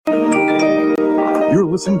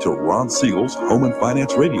listening to Ron Siegel's Home and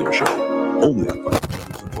Finance Radio Show, only on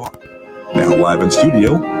Financial Talk. Now live in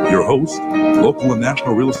studio, your host, local and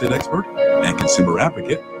national real estate expert and consumer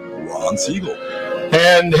advocate, Ron Siegel.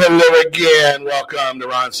 And hello again. Welcome to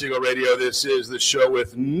Ron Siegel Radio. This is the show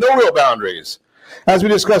with no real boundaries, as we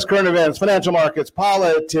discuss current events, financial markets,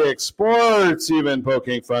 politics, sports, even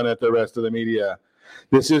poking fun at the rest of the media.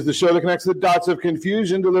 This is the show that connects the dots of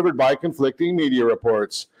confusion delivered by conflicting media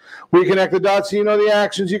reports. We connect the dots so you know the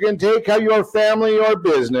actions you can take, how your family or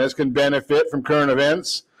business can benefit from current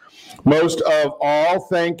events. Most of all,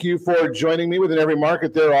 thank you for joining me. Within every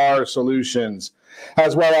market, there are solutions,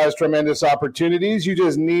 as well as tremendous opportunities. You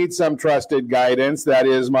just need some trusted guidance. That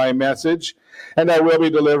is my message, and I will be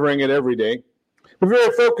delivering it every day. We're a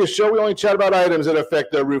very focused show. We only chat about items that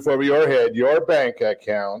affect the roof over your head, your bank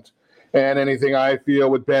account, and anything I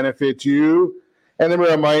feel would benefit you. And then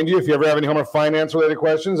we remind you, if you ever have any home or finance-related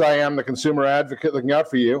questions, I am the consumer advocate looking out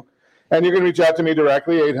for you. And you can reach out to me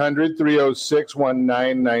directly,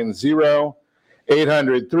 800-306-1990,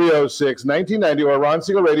 800-306-1990, or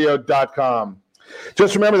ronsiegelradio.com.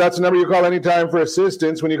 Just remember, that's the number you call anytime for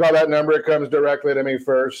assistance. When you call that number, it comes directly to me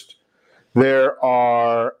first. There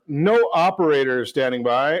are no operators standing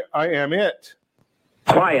by. I am it.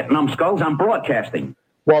 Quiet, numbskulls. I'm broadcasting.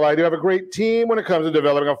 While I do have a great team when it comes to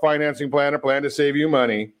developing a financing plan or plan to save you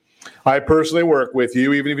money, I personally work with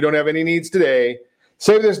you, even if you don't have any needs today.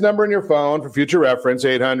 Save this number in your phone for future reference,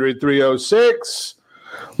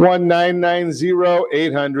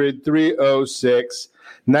 800-306-1990,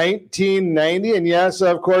 800-306-1990. And yes,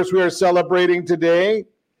 of course, we are celebrating today.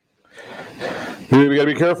 We got to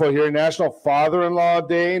be careful here. National Father-in-Law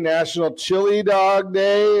Day, National Chili Dog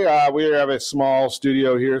Day. We have a small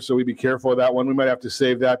studio here, so we be careful of that one. We might have to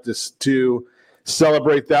save that to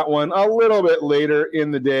celebrate that one a little bit later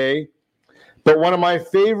in the day. But one of my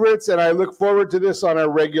favorites, and I look forward to this on a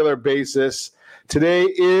regular basis, today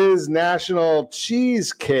is National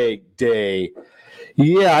Cheesecake Day.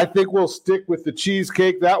 Yeah, I think we'll stick with the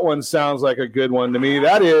cheesecake. That one sounds like a good one to me.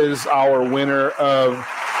 That is our winner of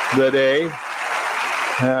the day.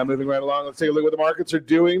 Moving right along, let's take a look at what the markets are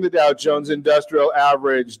doing. The Dow Jones Industrial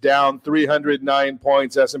Average down 309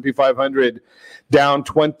 points. S&P 500 down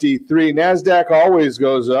 23. NASDAQ always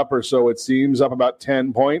goes up, or so it seems, up about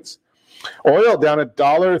 10 points. Oil down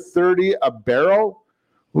 $1.30 a barrel.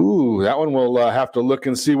 Ooh, that one we'll have to look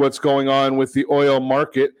and see what's going on with the oil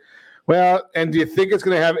market. Well, and do you think it's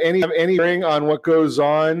going to have any bearing on what goes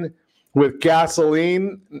on with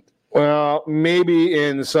gasoline? Well, maybe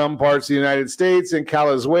in some parts of the United States, in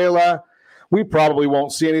Calizuela, we probably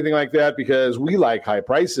won't see anything like that because we like high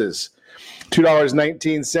prices.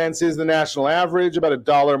 $2.19 is the national average, about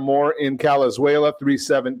 $1 more in Calizuela,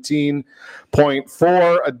 $317.4.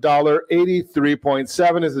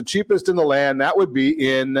 $1.83.7 is the cheapest in the land. That would be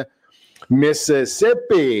in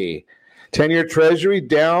Mississippi. 10-year Treasury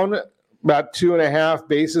down about 2.5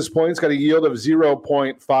 basis points, got a yield of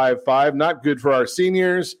 0.55. Not good for our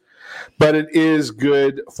seniors, but it is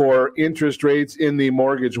good for interest rates in the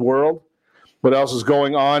mortgage world. What else is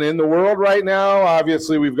going on in the world right now?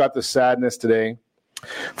 Obviously, we've got the sadness today.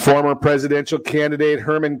 Former presidential candidate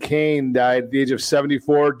Herman Cain died at the age of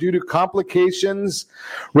 74 due to complications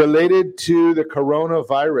related to the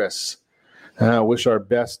coronavirus. Wish our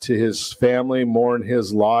best to his family, mourn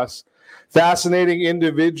his loss. Fascinating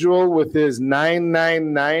individual with his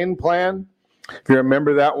 999 plan. If you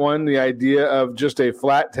remember that one, the idea of just a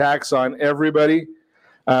flat tax on everybody.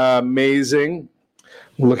 Amazing.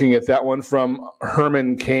 Looking at that one from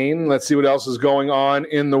Herman Cain. Let's see what else is going on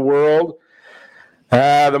in the world.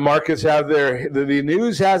 The markets have the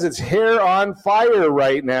news has its hair on fire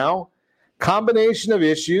right now. Combination of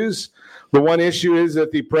issues. The one issue is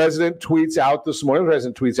that the president tweets out this morning. The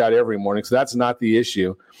president tweets out every morning, so that's not the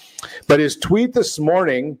issue. But his tweet this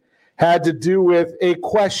morning had to do with a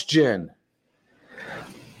question.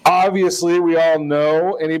 Obviously, we all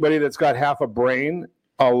know anybody that's got half a brain,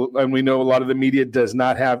 and we know a lot of the media does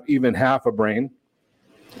not have even half a brain.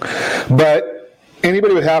 But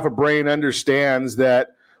anybody with half a brain understands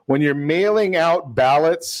that when you're mailing out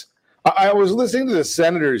ballots, I was listening to the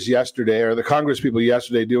senators yesterday, or the Congress people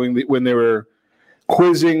yesterday, when they were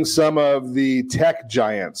quizzing some of the tech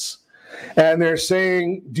giants. And they're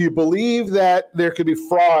saying, do you believe that there could be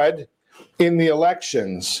fraud in the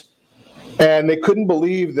elections? And they couldn't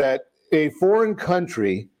believe that a foreign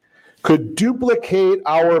country could duplicate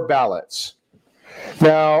our ballots.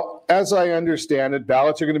 Now, as I understand it,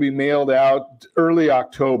 ballots are going to be mailed out early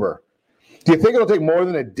October. Do you think it'll take more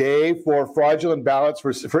than a day for fraudulent ballots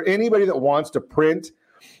for anybody that wants to print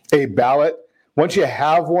a ballot? Once you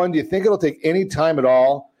have one, do you think it'll take any time at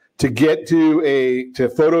all to get to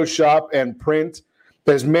Photoshop and print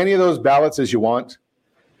as many of those ballots as you want?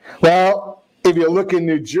 Well, if you look in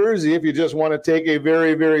New Jersey, if you just want to take a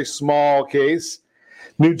very, very small case,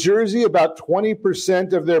 New Jersey, about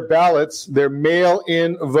 20% of their ballots, their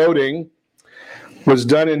mail-in voting, was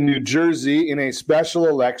done in New Jersey in a special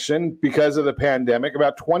election because of the pandemic.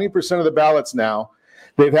 About 20% of the ballots now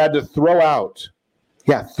they've had to throw out.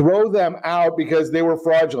 Yeah, throw them out because they were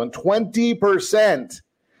fraudulent. 20%.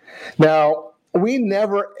 Now, we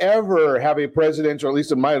never, ever have a presidential, at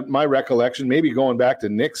least in my recollection, maybe going back to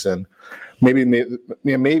Nixon, maybe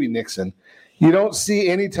Nixon. You don't see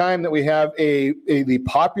any time that we have the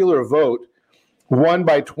popular vote won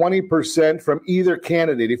by 20% from either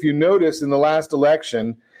candidate. If you notice in the last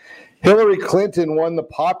election, Hillary Clinton won the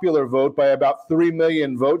popular vote by about 3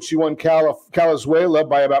 million votes. She won Calizuela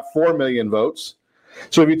by about 4 million votes.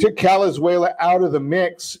 So if you took Calizuela out of the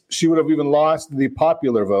mix, she would have even lost the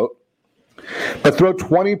popular vote. But throw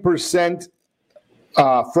 20%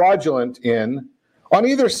 fraudulent in on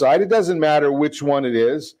either side. It doesn't matter which one it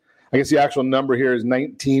is. I guess the actual number here is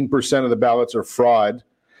 19% of the ballots are fraud.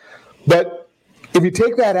 But if you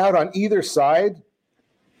take that out on either side,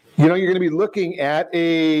 you're going to be looking at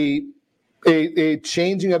a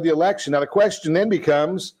changing of the election. Now, the question then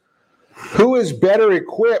becomes, who is better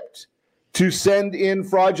equipped to send in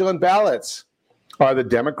fraudulent ballots? Are the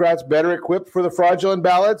Democrats better equipped for the fraudulent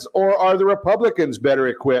ballots, or are the Republicans better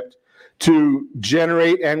equipped to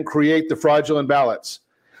generate and create the fraudulent ballots?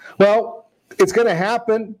 Well, it's going to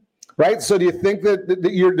happen, right? So do you think that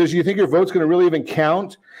your vote's going to really even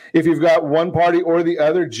count if you've got one party or the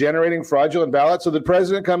other generating fraudulent ballots? So the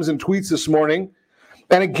president comes and tweets this morning,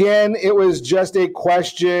 and again, it was just a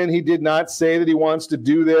question. He did not say that he wants to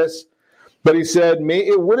do this, but he said,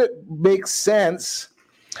 would it make sense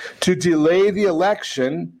to delay the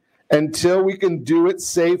election until we can do it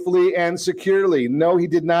safely and securely? No, he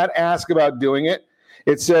did not ask about doing it.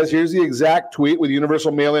 It says, here's the exact tweet with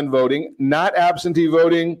universal mail-in voting, not absentee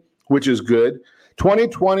voting, which is good.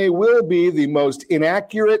 2020 will be the most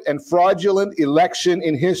inaccurate and fraudulent election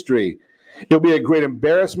in history. It'll be a great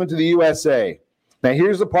embarrassment to the USA. Now,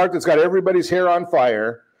 here's the part that's got everybody's hair on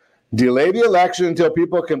fire. Delay the election until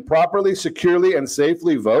people can properly, securely, and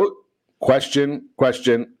safely vote? Question,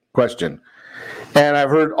 question, question. And I've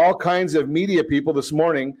heard all kinds of media people this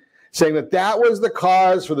morning saying that was the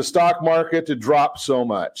cause for the stock market to drop so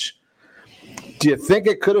much. Do you think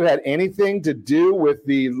it could have had anything to do with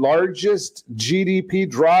the largest GDP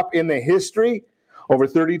drop in the history, over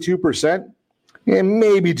 32%? Yeah,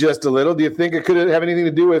 maybe just a little. Do you think it could have anything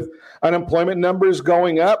to do with unemployment numbers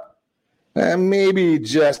going up? Maybe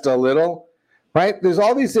just a little, right? There's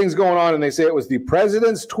all these things going on, and they say it was the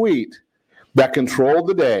president's tweet that controlled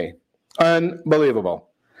the day. Unbelievable.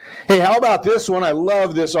 Hey, how about this one? I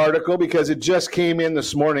love this article because it just came in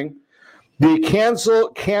this morning. The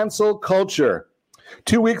cancel culture.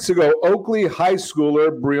 2 weeks ago, Oakley High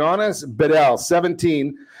Schooler Brianna Bedell,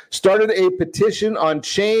 17, started a petition on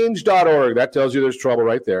change.org. That tells you there's trouble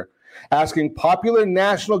right there. Asking popular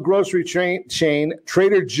national grocery chain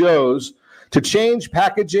Trader Joe's to change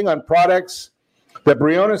packaging on products that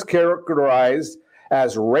Brianna's characterized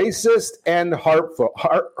as racist and harmful.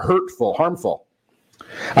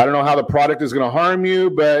 I don't know how the product is going to harm you,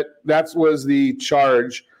 but that was the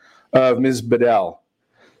charge of Ms. Bedell.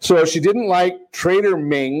 So she didn't like Trader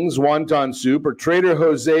Ming's wonton soup or Trader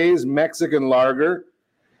Jose's Mexican lager.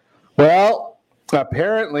 Well,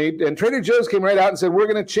 apparently, and Trader Joe's came right out and said, we're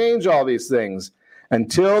going to change all these things,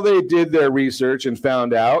 until they did their research and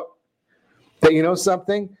found out that, you know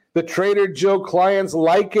something? The Trader Joe clients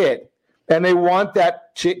like it, and they want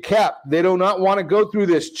that kept. They do not want to go through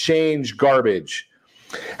this change garbage.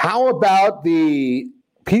 How about the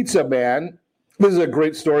pizza man? This is a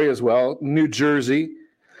great story as well, New Jersey.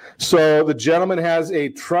 So the gentleman has a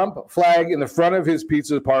Trump flag in the front of his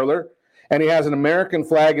pizza parlor, and he has an American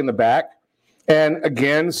flag in the back. And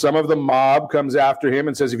again, some of the mob comes after him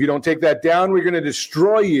and says, if you don't take that down, we're going to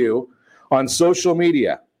destroy you on social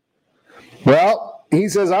media. Well, he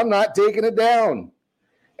says, I'm not taking it down.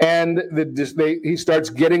 And he starts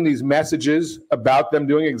getting these messages about them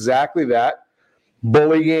doing exactly that,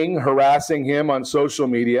 bullying, harassing him on social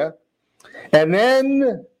media. And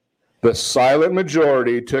then the silent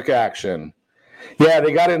majority took action. Yeah,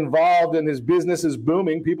 they got involved, and his business is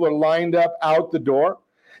booming. People are lined up out the door.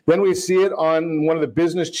 Then we see it on one of the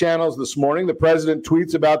business channels this morning. The president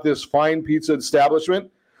tweets about this fine pizza establishment.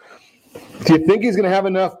 Do you think he's going to have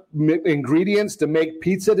enough ingredients to make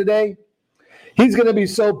pizza today? He's going to be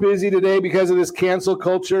so busy today because of this cancel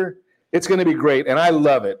culture. It's going to be great, and I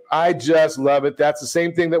love it. I just love it. That's the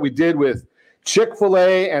same thing that we did with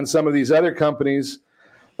Chick-fil-A, and some of these other companies.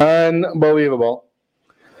 Unbelievable.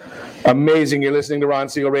 Amazing. You're listening to Ron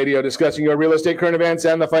Siegel Radio, discussing your real estate current events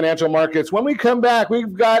and the financial markets. When we come back,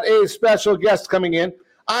 we've got a special guest coming in.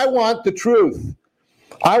 I want the truth.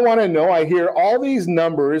 I want to know. I hear all these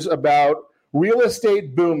numbers about real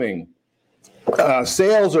estate booming.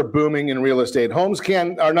 Sales are booming in real estate. Homes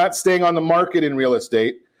are not staying on the market in real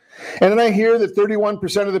estate. And then I hear that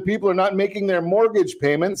 31% of the people are not making their mortgage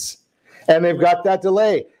payments, and they've got that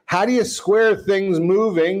delay. How do you square things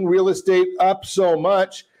moving, real estate up so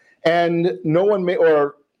much, and no one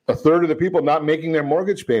or a third of the people not making their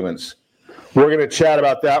mortgage payments? We're going to chat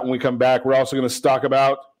about that when we come back. We're also going to talk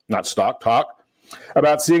about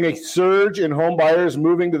seeing a surge in home buyers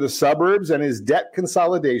moving to the suburbs, and is debt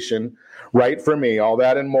consolidation right for me? All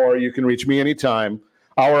that and more. You can reach me anytime.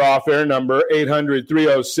 Our off-air number,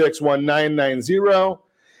 800-306-1990,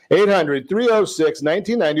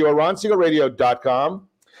 800-306-1990, or RonSiegelRadio.com.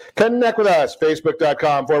 Connect with us,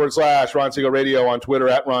 Facebook.com/Ron Siegel Radio, on Twitter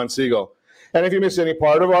 @Ron Siegel. And if you miss any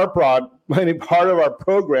part of our program,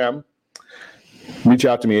 reach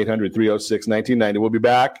out to me, 800-306-1990. We'll be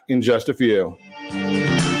back in just a few.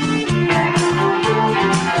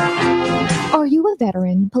 Are you a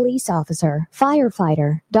veteran, police officer,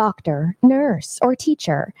 firefighter, doctor, nurse, or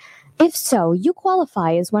teacher? If so, you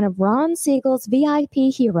qualify as one of Ron Siegel's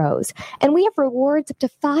VIP heroes, and we have rewards up to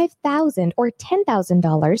 $5,000 or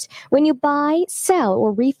 $10,000 when you buy, sell,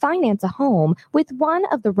 or refinance a home with one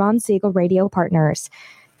of the Ron Siegel Radio partners.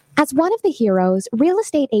 As one of the heroes, real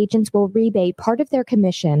estate agents will rebate part of their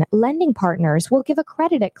commission. Lending partners will give a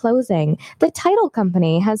credit at closing. The title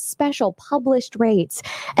company has special published rates,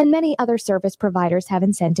 and many other service providers have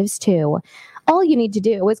incentives too. All you need to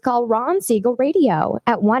do is call Ron Siegel Radio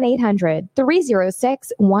at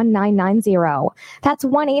 1-800-306-1990. That's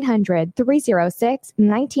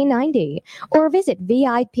 1-800-306-1990. Or visit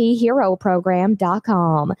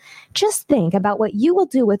VIPHeroProgram.com. Just think about what you will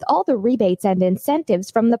do with all the rebates and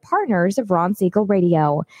incentives from the partners of Ron Siegel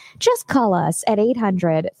Radio. Just call us at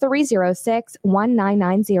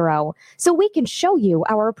 800-306-1990 so we can show you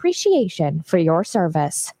our appreciation for your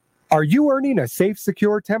service. Are you earning a safe,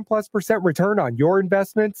 secure 10+% return on your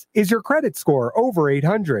investments? Is your credit score over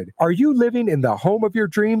 800? Are you living in the home of your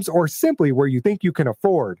dreams, or simply where you think you can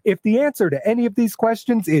afford? If the answer to any of these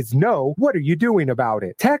questions is no, what are you doing about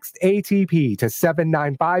it? Text ATP to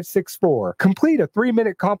 79564. Complete a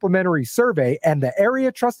 3-minute complimentary survey, and the area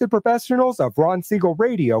trusted professionals of Ron Siegel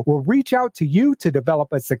Radio will reach out to you to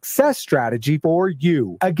develop a success strategy for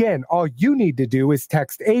you. Again, all you need to do is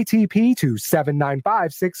text ATP to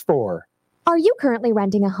 79564. Are you currently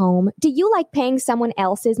renting a home? Do you like paying someone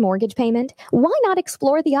else's mortgage payment? Why not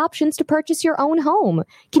explore the options to purchase your own home?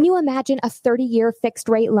 Can you imagine a 30-year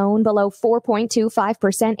fixed-rate loan below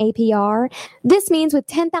 4.25% APR? This means with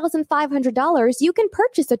 $10,500, you can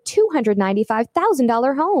purchase a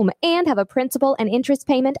 $295,000 home and have a principal and interest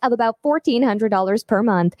payment of about $1,400 per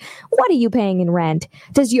month. What are you paying in rent?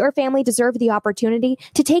 Does your family deserve the opportunity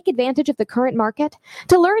to take advantage of the current market?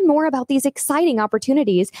 To learn more about these exciting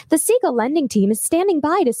opportunities, the Siegel Lending team is standing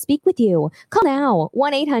by to speak with you. Call now,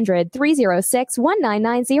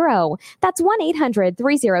 1-800-306-1990. That's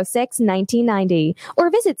 1-800-306-1990. Or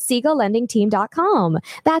visit SiegelLendingTeam.com.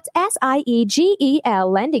 That's SIEGEL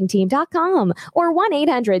LendingTeam.com. Or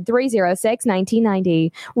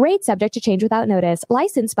 1-800-306-1990. Rate subject to change without notice.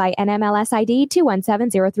 Licensed by NMLS ID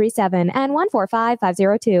 217037 and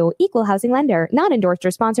 145502. Equal housing lender. Not endorsed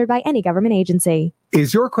or sponsored by any government agency.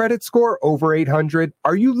 Is your credit score over 800?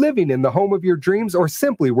 Are you living in the home of your dreams, or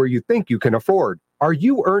simply where you think you can afford? Are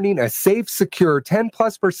you earning a safe, secure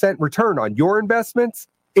 10+% return on your investments?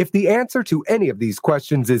 If the answer to any of these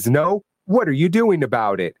questions is no, what are you doing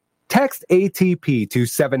about it? Text ATP to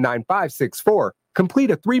 79564.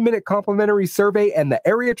 Complete a 3-minute complimentary survey, and the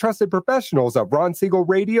area trusted professionals of Ron Siegel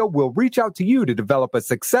Radio will reach out to you to develop a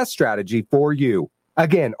success strategy for you.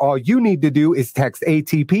 Again, all you need to do is text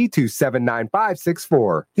ATP to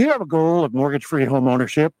 79564. Do you have a goal of mortgage-free home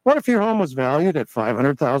ownership? What if your home was valued at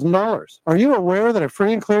 $500,000? Are you aware that a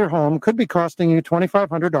free and clear home could be costing you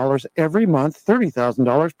 $2,500 every month,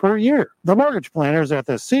 $30,000 per year? The mortgage planners at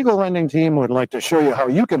the Siegel Lending Team would like to show you how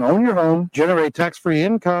you can own your home, generate tax-free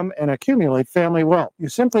income, and accumulate family wealth. You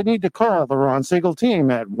simply need to call the Ron Siegel Team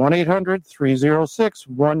at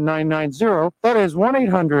 1-800-306-1990. That is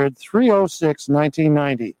 1-800-306-1990.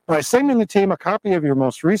 By sending the team a copy of your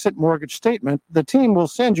most recent mortgage statement, the team will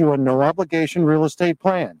send you a no-obligation real estate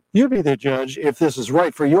plan. You be the judge if this is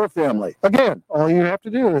right for your family. Again, all you have to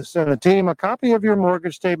do is send a team a copy of your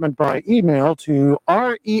mortgage statement by email to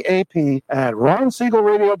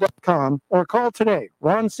reap@ronsiegelradio.com or call today.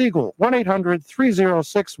 Ron Siegel,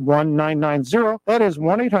 1-800-306-1990. That is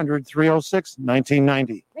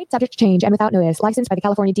 1-800-306-1990. Rate subject to change and without notice. Licensed by the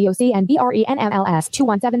California DOC and BRE NMLS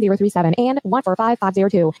 217037 and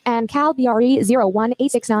 145502 and Cal BRE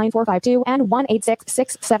 01869452 and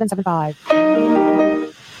 1866775.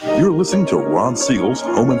 You're listening to Ron Siegel's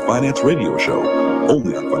Home and Finance Radio Show,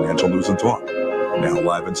 only on Financial News and Talk. Now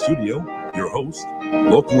live in studio, your host,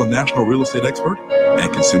 local and national real estate expert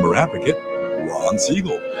and consumer advocate, Ron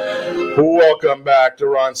Siegel. Welcome back to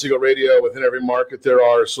Ron Siegel Radio. Within every market, there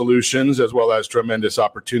are solutions as well as tremendous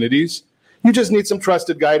opportunities. You just need some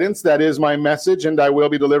trusted guidance. That is my message, and I will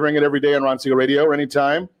be delivering it every day on Ron Siegel Radio or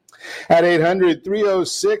anytime. At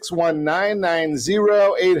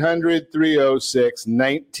 800-306-1990,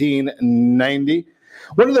 800-306-1990.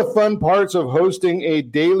 One of the fun parts of hosting a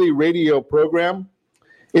daily radio program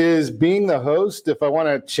is being the host. If I want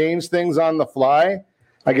to change things on the fly,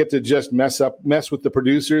 I get to just mess with the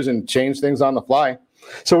producers and change things on the fly.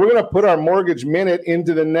 So we're going to put our Mortgage Minute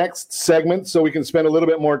into the next segment so we can spend a little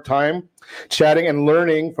bit more time chatting and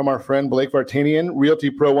learning from our friend Blake Vartanian, Realty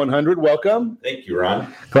Pro 100. Welcome. Thank you,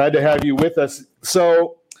 Ron. Glad to have you with us.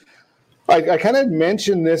 So I kind of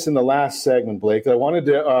mentioned this in the last segment, Blake. I wanted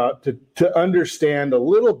to understand a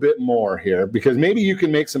little bit more here because maybe you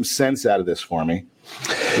can make some sense out of this for me.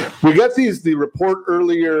 We got the report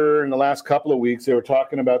earlier in the last couple of weeks. They were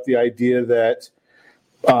talking about the idea that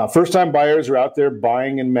first-time buyers are out there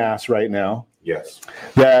buying in mass right now. Yes.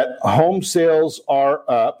 That home sales are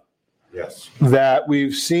up. Yes. That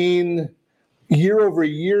we've seen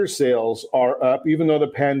year-over-year sales are up, even though the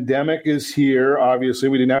pandemic is here. Obviously,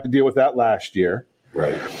 we didn't have to deal with that last year.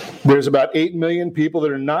 Right. There's about 8 million people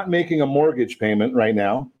that are not making a mortgage payment right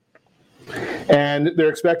now. And they're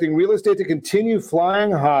expecting real estate to continue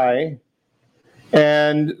flying high,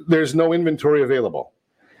 and there's no inventory available.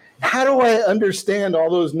 How do I understand all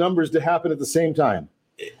those numbers to happen at the same time?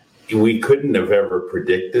 We couldn't have ever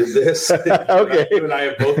predicted this. Okay. You and I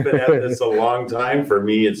have both been at this a long time. For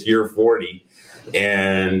me, it's year 40.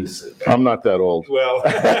 And I'm not that old. Well,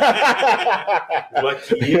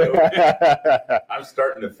 lucky you. I'm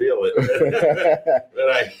starting to feel it. But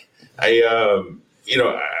I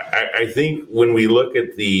think when we look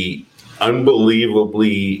at the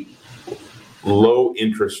unbelievably low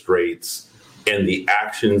interest rates and the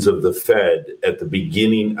actions of the Fed at the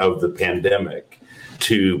beginning of the pandemic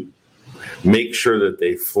to make sure that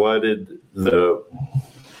they flooded the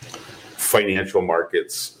financial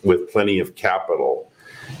markets with plenty of capital,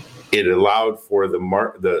 it allowed for the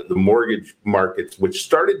mortgage markets, which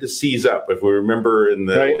started to seize up. If we remember in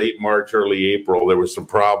the late March, early April, there was some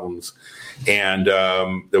problems, and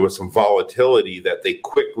there was some volatility that they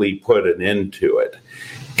quickly put an end to it.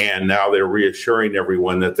 And now they're reassuring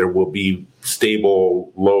everyone that there will be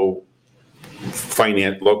stable, low-cost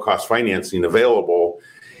financing available.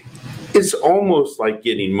 It's almost like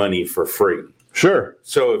getting money for free. Sure.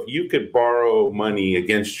 So if you could borrow money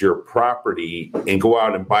against your property and go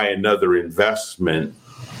out and buy another investment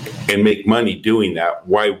and make money doing that,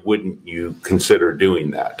 why wouldn't you consider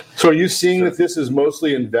doing that? So are you seeing that this is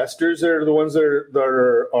mostly investors that are the ones that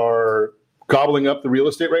are gobbling up the real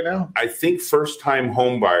estate right now? I think first-time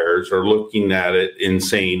home buyers are looking at it and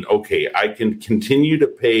saying, okay, I can continue to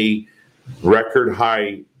pay record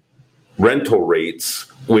high rental rates,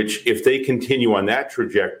 which if they continue on that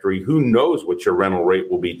trajectory, who knows what your rental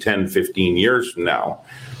rate will be 10, 15 years from now.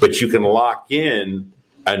 But you can lock in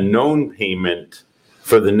a known payment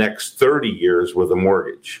for the next 30 years with a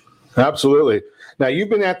mortgage. Absolutely. Now, you've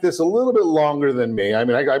been at this a little bit longer than me. I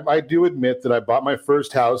mean, I do admit that I bought my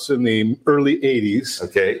first house in the early 80s.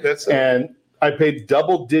 Okay. And I paid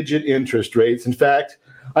double-digit interest rates. In fact,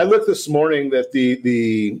 I looked this morning that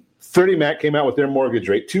the 30 Mac came out with their mortgage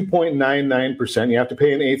rate, 2.99%. You have to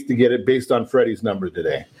pay an eighth to get it based on Freddie's numbers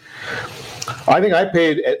today. I think I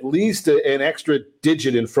paid at least an extra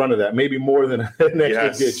digit in front of that, maybe more than an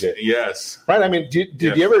extra digit. Yes. Right? I mean, did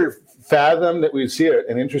you ever fathom that we'd see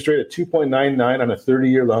an interest rate of 2.99 on a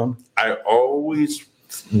 30-year loan? I always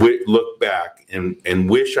look back and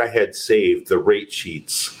wish I had saved the rate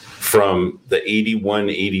sheets from the 81,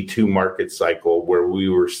 82 market cycle where we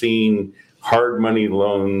were seeing hard money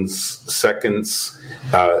loans, seconds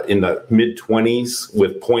in the mid-20s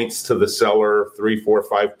with points to the seller, 3, 4,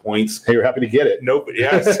 5 points. Hey, you're happy to get it.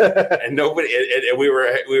 Yes. And we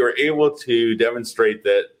were able to demonstrate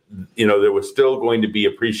that, there was still going to be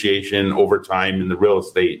appreciation over time in the real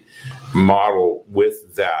estate model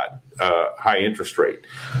with that. high interest rate.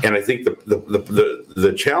 And I think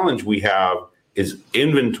the challenge we have is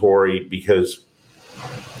inventory, because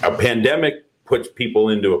a pandemic puts people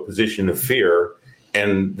into a position of fear,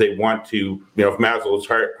 and they want to, if Maslow's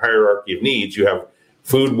hierarchy of needs, you have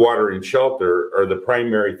food, water, and shelter are the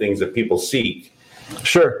primary things that people seek.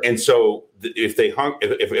 Sure. And so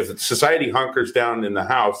if society hunkers down in the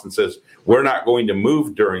house and says, we're not going to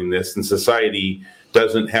move during this, and society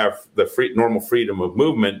doesn't have the normal freedom of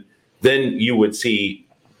movement, then you would see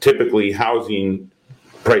typically housing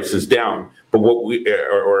prices down. But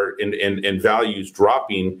in values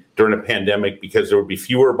dropping during a pandemic, because there would be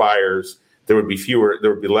fewer buyers, there would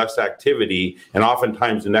be less activity, and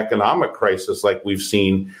oftentimes an economic crisis like we've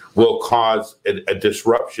seen will cause a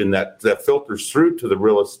disruption that filters through to the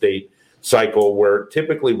real estate cycle, where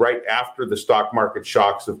typically right after the stock market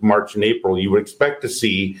shocks of March and April, you would expect to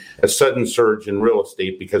see a sudden surge in real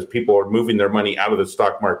estate because people are moving their money out of the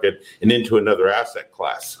stock market and into another asset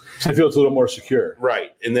class. So it feels a little more secure.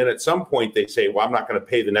 Right. And then at some point they say, well, I'm not going to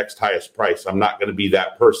pay the next highest price. I'm not going to be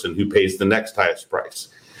that person who pays the next highest price.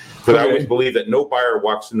 But I always believe that no buyer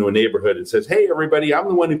walks into a neighborhood and says, "Hey, everybody, I'm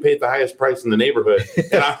the one who paid the highest price in the neighborhood,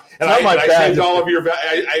 and I saved all of your,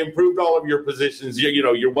 I improved all of your positions.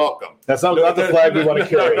 You're welcome." That's not the flag we want to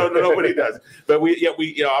carry. No, nobody does. But we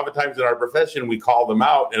oftentimes in our profession we call them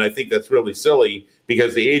out, and I think that's really silly,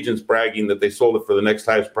 because the agent's bragging that they sold it for the next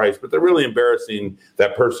highest price, but they're really embarrassing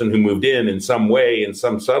that person who moved in some way, in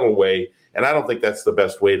some subtle way. And I don't think that's the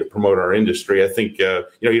best way to promote our industry. I think,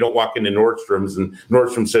 you don't walk into Nordstrom's and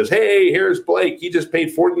Nordstrom says, "Hey, here's Blake. He just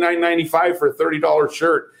paid $49.95 for a $30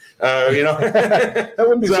 shirt." That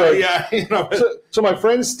wouldn't be so. Yeah. So my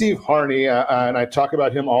friend Steve Harney, and I talk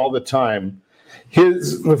about him all the time.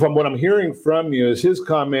 From what I'm hearing from you, his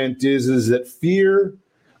comment is that fear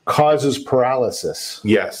causes paralysis.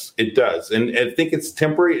 Yes, it does. And I think it's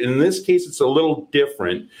temporary. In this case, it's a little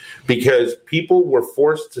different because people were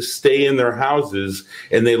forced to stay in their houses,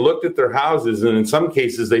 and they looked at their houses, and in some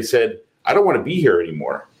cases they said, "I don't want to be here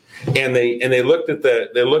anymore." And they looked at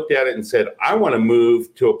it and said, "I want to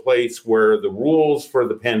move to a place where the rules for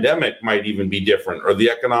the pandemic might even be different, or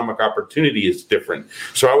the economic opportunity is different."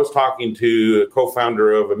 So I was talking to a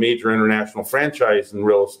co-founder of a major international franchise in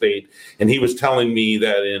real estate, and he was telling me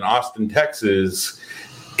that in Austin, Texas,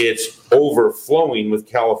 it's overflowing with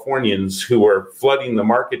Californians who are flooding the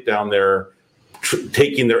market down there,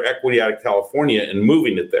 taking their equity out of California and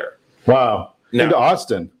moving it there. Wow. Now, into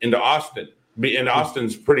Austin. And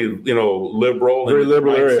Austin's pretty, liberal, very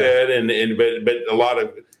liberal area. But a lot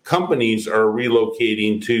of companies are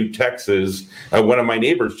relocating to Texas. One of my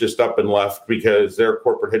neighbors just up and left because their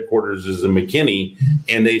corporate headquarters is in McKinney,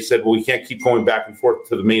 and they said, "Well, we can't keep going back and forth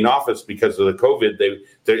to the main office because of the COVID,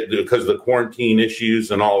 because of the quarantine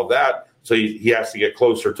issues and all of that. So he has to get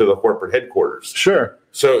closer to the corporate headquarters." Sure.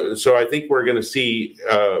 So I think we're going to see,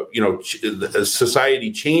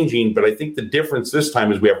 society changing. But I think the difference this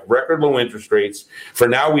time is we have record low interest rates. For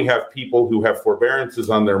now, we have people who have forbearances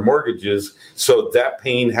on their mortgages, so that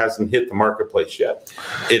pain hasn't hit the marketplace yet.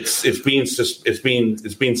 It's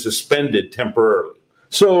being suspended temporarily.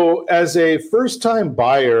 So, as a first-time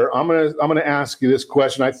buyer, I'm gonna ask you this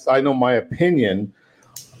question. I know my opinion.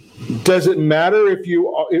 Does it matter if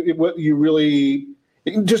what you really,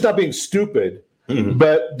 just not being stupid? Mm-hmm.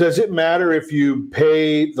 But does it matter if you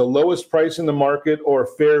pay the lowest price in the market or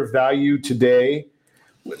fair value today,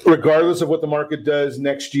 regardless of what the market does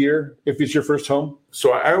next year, if it's your first home?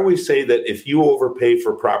 So I always say that if you overpay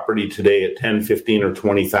for property today at 10, 15, or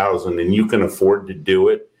 20,000 and you can afford to do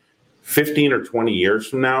it, 15 or 20 years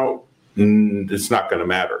from now, it's not going to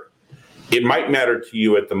matter. It might matter to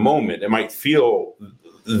you at the moment. It might feel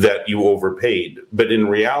that you overpaid, but in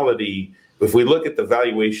reality, if we look at the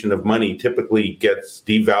valuation of money, typically gets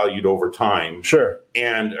devalued over time. Sure.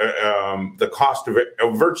 And the cost of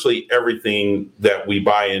virtually everything that we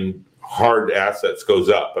buy in hard assets goes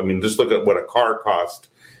up. I mean, just look at what a car cost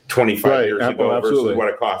 25 years ago versus what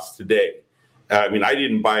it costs today. I mean, I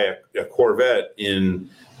didn't buy a Corvette in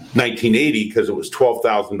 1980 because it was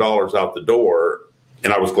 $12,000 out the door,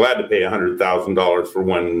 and I was glad to pay $100,000 for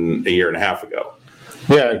one a year and a half ago.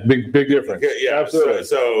 Yeah, big difference. Yeah, absolutely.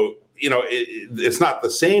 So it's not the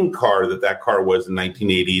same car that car was in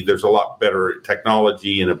 1980. There's a lot better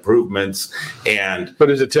technology and improvements, but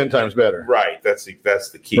is it 10 times better? Right. That's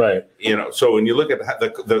the key. Right. So when you look at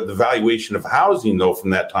the valuation of housing, though, from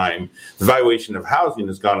that time, the valuation of housing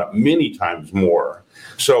has gone up many times more.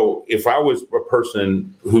 So if I was a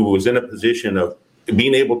person who was in a position of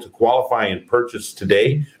being able to qualify and purchase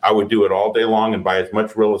today, I would do it all day long and buy as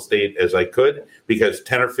much real estate as I could, because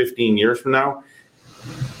 10 or 15 years from now,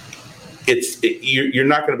 you're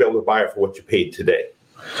not going to be able to buy it for what you paid today.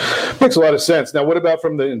 Makes a lot of sense. Now, what about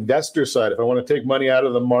from the investor side? If I want to take money out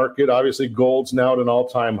of the market, obviously gold's now at an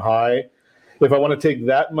all-time high. If I want to take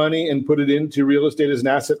that money and put it into real estate as an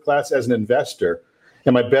asset class as an investor,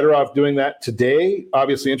 am I better off doing that today?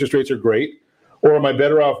 Obviously, interest rates are great. Or am I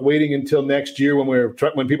better off waiting until next year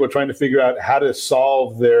when people are trying to figure out how to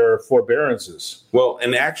solve their forbearances? Well,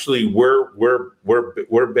 and actually, we're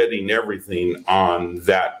betting everything on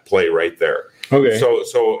that play right there. Okay.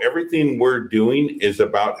 So everything we're doing is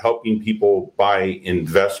about helping people buy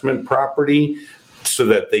investment property so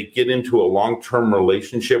that they get into a long-term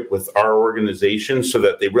relationship with our organization, so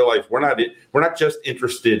that they realize we're not just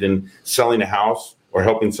interested in selling a house or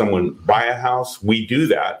helping someone buy a house. We do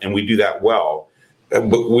that, and we do that well.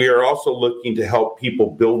 But we are also looking to help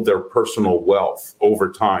people build their personal wealth over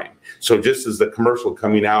time. So just as the commercial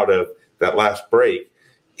coming out of that last break,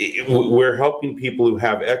 we're helping people who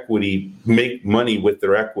have equity make money with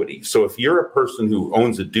their equity. So if you're a person who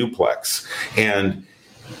owns a duplex and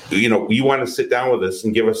you want to sit down with us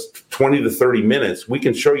and give us 20 to 30 minutes, we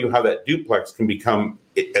can show you how that duplex can become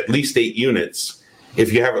at least 8 units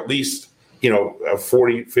if you have at least a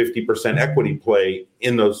 40, 50% equity play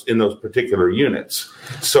in those particular units.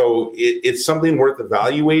 So it's something worth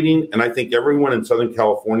evaluating. And I think everyone in Southern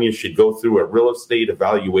California should go through a real estate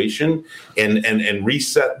evaluation and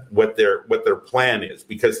reset what their plan is,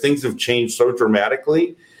 because things have changed so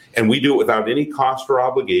dramatically, and we do it without any cost or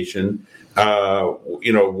obligation. We're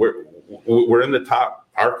in the top.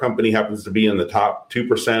 Our company happens to be in the top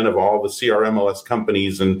 2% of all the CRMLS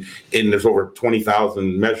companies, and there's over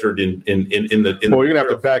 20,000 measured in the. Well, you're gonna have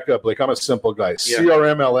to back up. Like, I'm a simple guy. Yeah.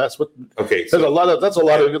 CRMLS. What? Okay, that's a lot of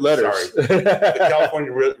good letters. Sorry, the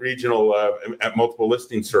California Regional Multiple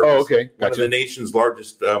Listing Service. Oh, okay, gotcha. One of the nation's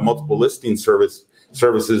largest multiple listing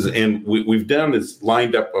services, and we've done is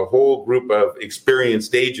lined up a whole group of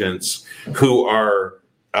experienced agents who are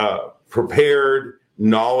prepared,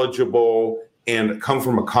 knowledgeable, and come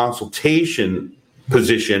from a consultation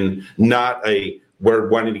position, not we're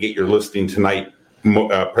wanting to get your listing tonight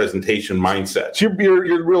presentation mindset. So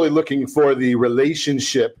you're really looking for the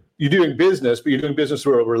relationship. You're doing business, but you're doing business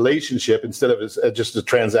through a relationship instead of just a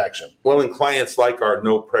transaction. Well, and clients like our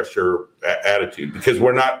no pressure attitude, because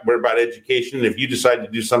we're about education. And if you decide to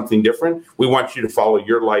do something different, we want you to follow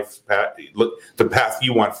your life's path, the path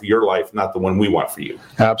you want for your life, not the one we want for you.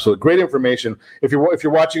 Absolutely. Great information. If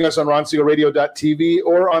you're watching us on RonSiegelRadio.tv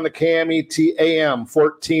or on the KMET AM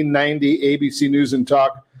 1490 ABC News and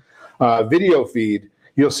Talk video feed,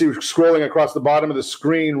 you'll see scrolling across the bottom of the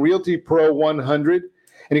screen, Realty Pro 100.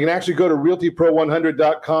 And you can actually go to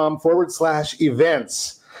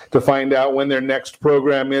realtypro100.com/events to find out when their next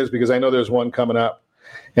program is, because I know there's one coming up.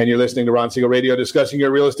 And you're listening to Ron Siegel Radio, discussing your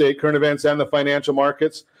real estate, current events, and the financial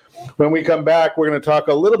markets. When we come back, we're going to talk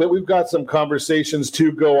a little bit. We've got some conversations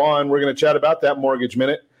to go on. We're going to chat about that mortgage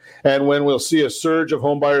minute, and when we'll see a surge of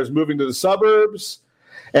home buyers moving to the suburbs,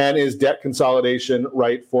 and is debt consolidation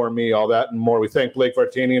right for me? All that and more. We thank Blake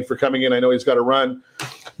Vartanian for coming in. I know he's got to run,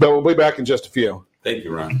 but we'll be back in just a few. Thank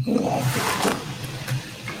you, Ron.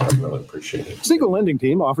 I really appreciate it. Siegel Lending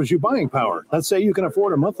Team offers you buying power. Let's say you can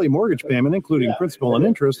afford a monthly mortgage payment, including principal and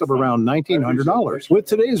interest, of around $1,900. With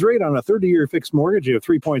today's rate on a 30-year fixed mortgage of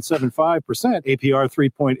 3.75%, APR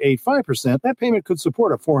 3.85%, that payment could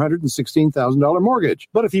support a $416,000 mortgage.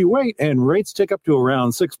 But if you wait and rates tick up to around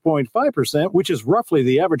 6.5%, which is roughly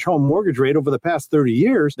the average home mortgage rate over the past 30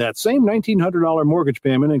 years, that same $1,900 mortgage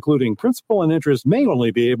payment, including principal and interest, may only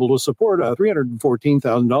be able to support a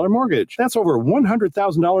 $314,000 mortgage. That's over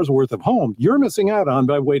 $100,000 worth of home you're missing out on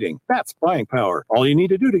by waiting. That's buying power. All you need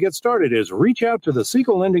to do to get started is reach out to the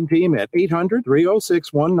Siegel Lending Team at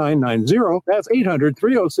 800-306-1990. That's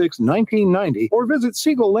 800-306-1990. Or visit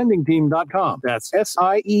SiegelLendingTeam.com. That's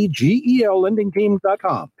SIEGEL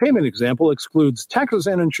LendingTeam.com. Payment example excludes taxes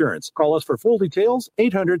and insurance. Call us for full details.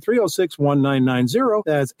 800-306-1990.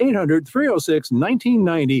 That's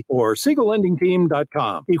 800-306-1990 or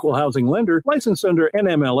SiegelLendingTeam.com. Equal housing lender. Licensed under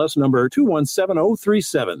NMLS number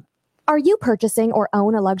 217037. Are you purchasing or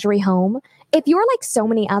own a luxury home? If you're like so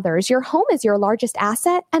many others, your home is your largest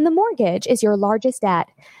asset and the mortgage is your largest debt.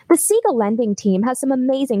 The Siegel Lending Team has some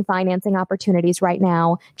amazing financing opportunities right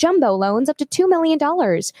now. Jumbo loans up to $2 million,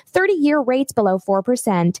 30-year rates below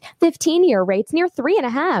 4%, 15-year rates near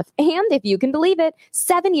 3.5%, and if you can believe it,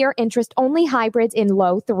 7-year interest-only hybrids in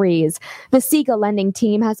low 3s. The Siegel Lending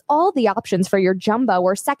Team has all the options for your jumbo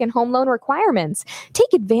or second home loan requirements.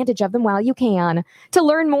 Take advantage of them while you can. To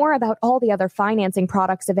learn more about all the other financing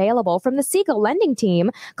products available from the Siegel Siegel Lending Team,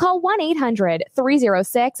 call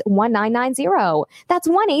 1-800-306-1990. That's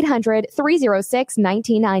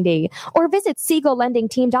 1-800-306-1990. Or visit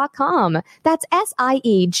SiegelLendingTeam.com. That's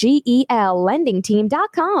SIEGEL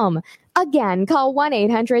LendingTeam.com. Again, call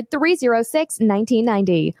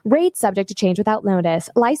 1-800-306-1990. Rates subject to change without notice.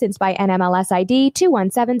 Licensed by NMLS ID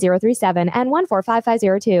 217037 and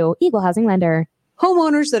 145502. Equal housing lender.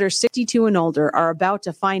 Homeowners that are 62 and older are about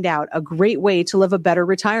to find out a great way to live a better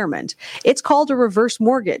retirement. It's called a reverse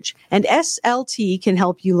mortgage, and SLT can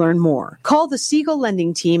help you learn more. Call the Siegel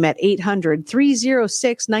Lending Team at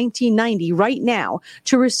 800-306-1990 right now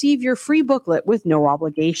to receive your free booklet with no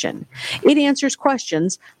obligation. It answers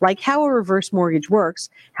questions like how a reverse mortgage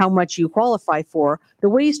works, how much you qualify for, the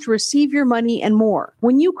ways to receive your money, and more.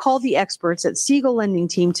 When you call the experts at Siegel Lending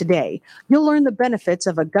Team today, you'll learn the benefits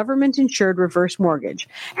of a government-insured reverse mortgage,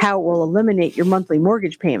 how it will eliminate your monthly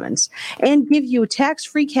mortgage payments, and give you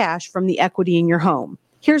tax-free cash from the equity in your home.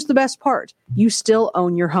 Here's the best part. You still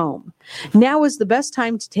own your home. Now is the best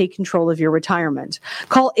time to take control of your retirement.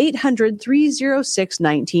 Call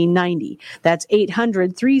 800-306-1990. That's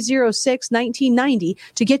 800-306-1990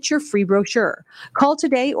 to get your free brochure. Call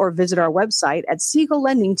today or visit our website at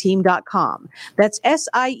SiegelLendingTeam.com. That's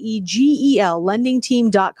SIEGEL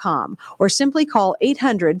LendingTeam.com, or simply call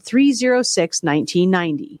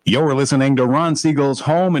 800-306-1990. You're listening to Ron Siegel's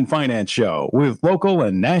Home and Finance Show with local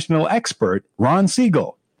and national expert Ron Siegel.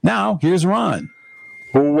 Now, here's Ron.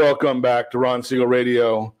 Welcome back to Ron Siegel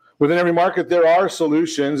Radio. Within every market, there are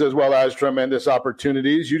solutions as well as tremendous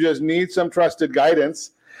opportunities. You just need some trusted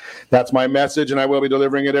guidance. That's my message, and I will be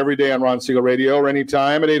delivering it every day on Ron Siegel Radio or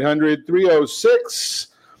anytime at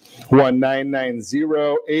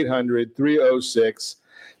 800-306-1990,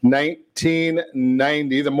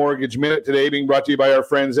 800-306-1990. The Mortgage Minute today being brought to you by our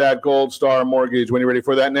friends at Gold Star Mortgage. When you're ready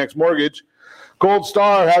for that next mortgage, Gold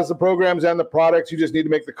Star has the programs and the products. You just need to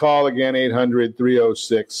make the call again,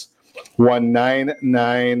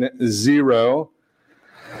 800-306-1990.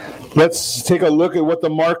 Let's take a look at what the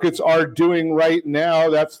markets are doing right now.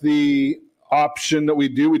 That's the option that we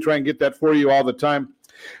do. We try and get that for you all the time.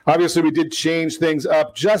 Obviously, we did change things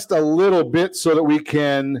up just a little bit so that we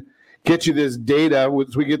can get you this data.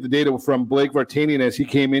 We get the data from Blake Vartanian as he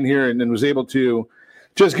came in here and was able to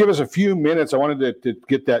just give us a few minutes. I wanted to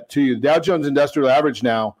get that to you. The Dow Jones Industrial Average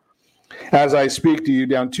now, as I speak to you,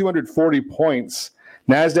 down 240 points.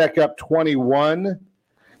 NASDAQ up 21.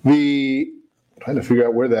 I'm trying to figure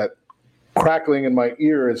out where that crackling in my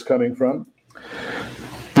ear is coming from.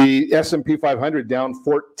 The S&P 500 down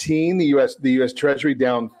 14. The U.S. Treasury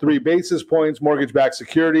down 3 basis points. Mortgage-backed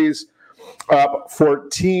securities up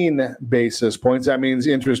 14 basis points. That means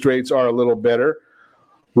interest rates are a little better.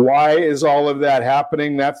 Why is all of that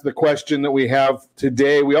happening? That's the question that we have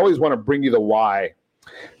today. We always want to bring you the why.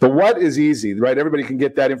 The what is easy, right? Everybody can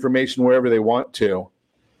get that information wherever they want to.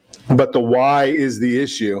 But the why is the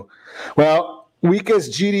issue. Well,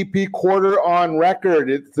 weakest GDP quarter on record.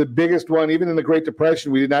 It's the biggest one. Even in the Great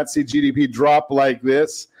Depression, we did not see GDP drop like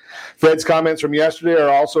this. Fed's comments from yesterday are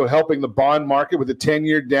also helping the bond market with the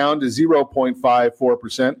 10-year down to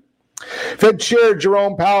 0.54%. Fed Chair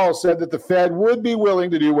Jerome Powell said that the Fed would be willing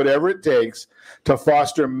to do whatever it takes to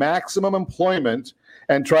foster maximum employment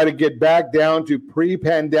and try to get back down to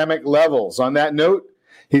pre-pandemic levels. On that note,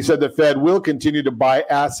 he said the Fed will continue to buy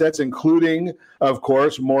assets, including, of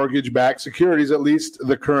course, mortgage-backed securities, at least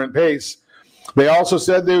the current pace. They also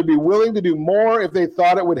said they would be willing to do more if they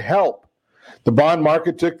thought it would help. The bond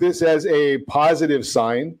market took this as a positive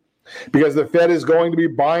sign, because the Fed is going to be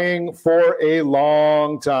buying for a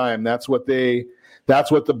long time. That's what the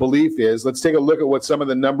belief is. Let's take a look at what some of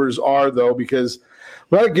the numbers are, though, because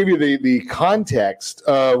we got to give you the context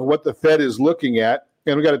of what the Fed is looking at.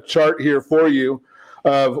 And we got a chart here for you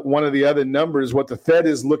of one of the other numbers, what the Fed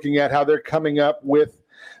is looking at, how they're coming up with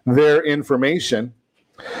their information.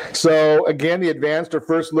 So, again, the advanced or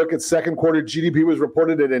first look at second quarter GDP was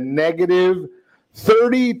reported at a negative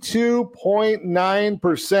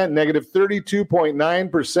 32.9%, negative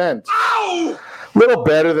 32.9%. A little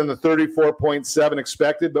better than the 34.7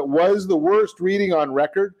 expected, but was the worst reading on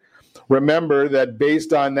record. Remember that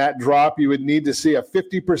based on that drop, you would need to see a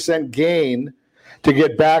 50% gain to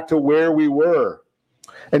get back to where we were.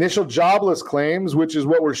 Initial jobless claims, which is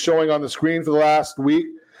what we're showing on the screen for the last week,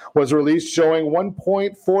 was released showing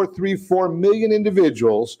 1.434 million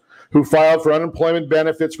individuals who filed for unemployment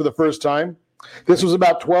benefits for the first time. This was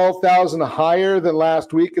about 12,000 higher than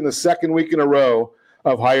last week and the second week in a row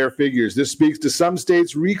of higher figures. This speaks to some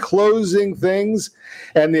states reclosing things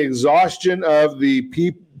and the exhaustion of the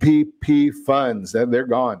PPP funds. They're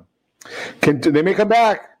gone. They may come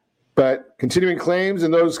back, But continuing claims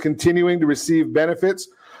and those continuing to receive benefits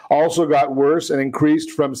also got worse and increased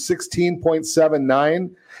from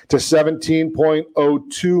 16.79 to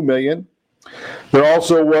 17.02 million. There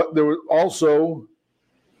was also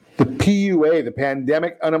the PUA, the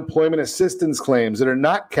Pandemic Unemployment Assistance claims, that are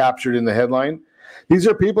not captured in the headline. These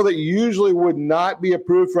are people that usually would not be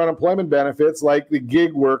approved for unemployment benefits, like the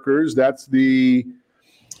gig workers. That's the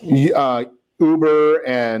Uber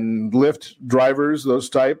and Lyft drivers, those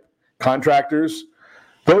type contractors.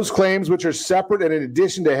 Those claims, which are separate and in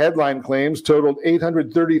addition to headline claims, totaled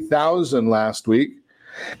 830,000 last week.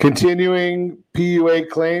 Continuing PUA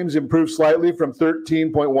claims improved slightly from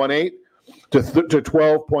 13.18 to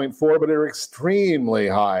 12.4, but are extremely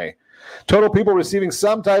high. Total people receiving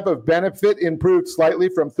some type of benefit improved slightly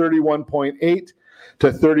from 31.8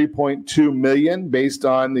 to 30.2 million, based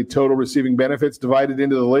on the total receiving benefits divided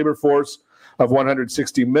into the labor force of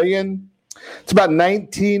 160 million. It's about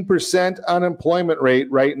 19% unemployment rate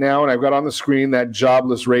right now, and I've got on the screen that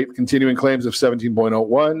jobless rate, continuing claims of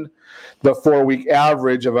 17.01. The 4-week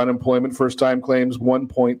average of unemployment, first-time claims,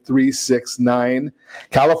 1.369.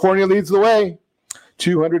 California leads the way,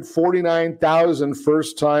 249,000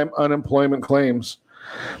 first-time unemployment claims.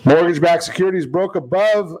 Mortgage-backed securities broke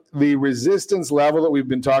above the resistance level that we've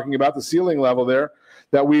been talking about, the ceiling level there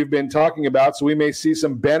that we've been talking about, so we may see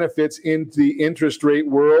some benefits in the interest rate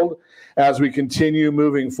world as we continue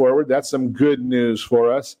moving forward. That's some good news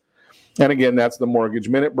for us. And again, that's the Mortgage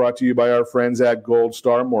Minute, brought to you by our friends at Gold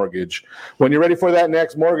Star Mortgage. When you're ready for that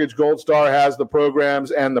next mortgage, Gold Star has the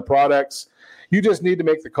programs and the products. You just need to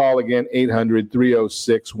make the call again,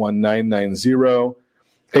 800-306-1990,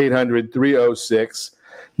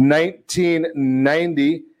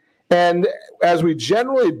 800-306-1990. And as we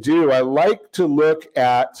generally do, I like to look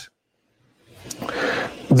at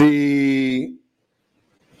the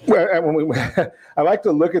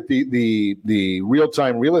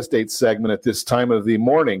real-time real estate segment at this time of the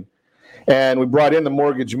morning. And we brought in the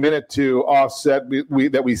Mortgage Minute to offset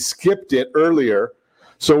that we skipped it earlier.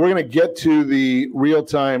 So we're going to get to the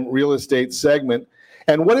real-time real estate segment.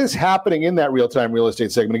 And what is happening in that real-time real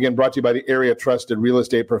estate segment? Again, brought to you by the area trusted real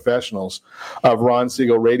estate professionals of Ron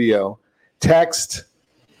Siegel Radio. Text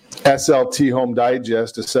SLT Home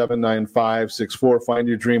Digest to 79564. Find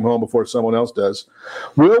your dream home before someone else does.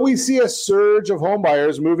 Will we see a surge of home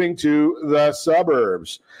buyers moving to the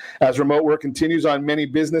suburbs? As remote work continues on many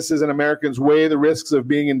businesses and Americans weigh the risks of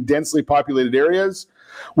being in densely populated areas,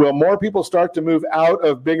 will more people start to move out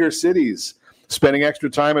of bigger cities? Spending extra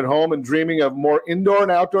time at home and dreaming of more indoor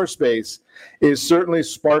and outdoor space is certainly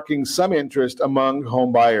sparking some interest among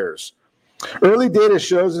home buyers. Early data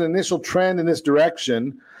shows an initial trend in this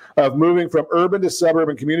direction of moving from urban to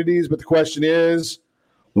suburban communities, but the question is,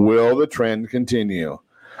 will the trend continue?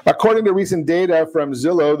 According to recent data from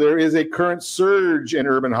Zillow, there is a current surge in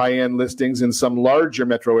urban high-end listings in some larger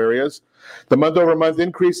metro areas. The month-over-month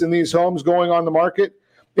increase in these homes going on the market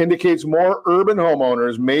indicates more urban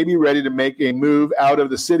homeowners may be ready to make a move out of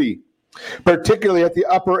the city, particularly at the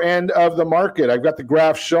upper end of the market. I've got the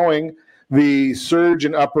graph showing the surge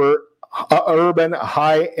in urban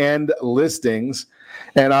high-end listings.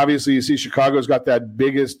 And obviously, you see Chicago's got that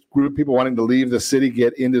biggest group, people wanting to leave the city,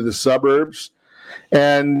 get into the suburbs.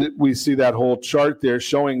 And we see that whole chart there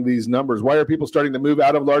showing these numbers. Why are people starting to move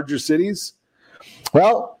out of larger cities?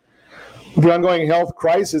 Well, with the ongoing health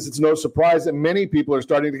crisis, it's no surprise that many people are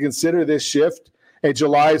starting to consider this shift. A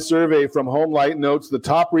July survey from HomeLight notes the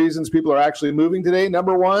top reasons people are actually moving today.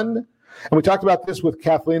 Number one, and we talked about this with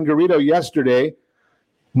Kathleen Garrido yesterday,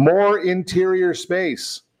 more interior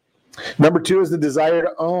space. Number two is the desire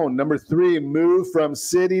to own. Number three, move from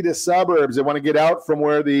city to suburbs. They want to get out from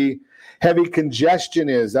where the heavy congestion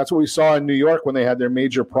is. That's what we saw in New York when they had their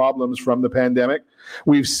major problems from the pandemic.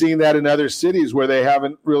 We've seen that in other cities where they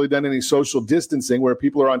haven't really done any social distancing, where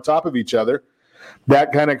people are on top of each other.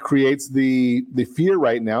 That kind of creates the fear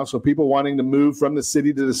right now. So people wanting to move from the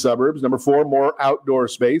city to the suburbs. Number four, more outdoor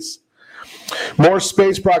space. More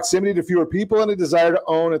space proximity to fewer people and a desire to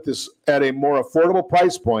own at a more affordable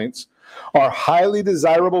price points are highly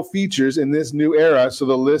desirable features in this new era, so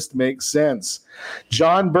the list makes sense.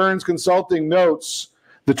 John Burns Consulting notes,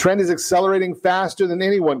 the trend is accelerating faster than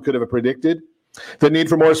anyone could have predicted. The need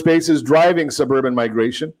for more space is driving suburban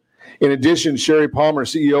migration. In addition, Sherry Palmer,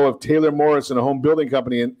 CEO of Taylor Morrison, a home building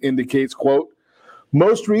company, indicates, quote,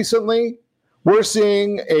 most recently, we're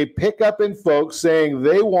seeing a pickup in folks saying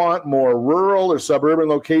they want more rural or suburban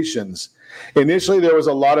locations. Initially, there was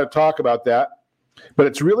a lot of talk about that, but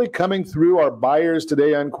it's really coming through our buyers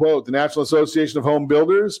today, unquote. The National Association of Home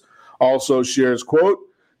Builders also shares, quote,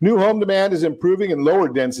 New home demand is improving in lower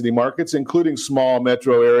density markets, including small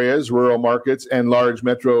metro areas, rural markets, and large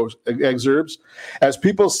metro exurbs, as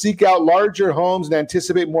people seek out larger homes and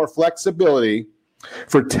anticipate more flexibility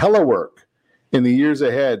for telework in the years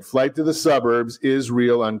ahead. Flight to the suburbs is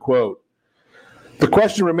real, unquote. The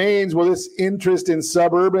question remains, will this interest in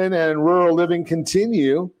suburban and rural living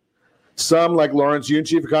continue? Some, like Lawrence Yun,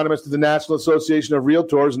 chief economist of the National Association of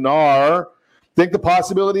Realtors, NAR, think the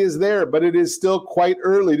possibility is there, but it is still quite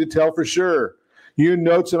early to tell for sure. Yun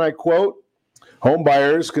notes, and I quote,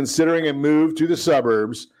 "Homebuyers considering a move to the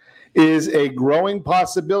suburbs is a growing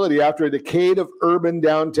possibility after a decade of urban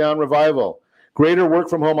downtown revival. Greater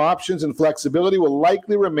work-from-home options and flexibility will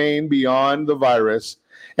likely remain beyond the virus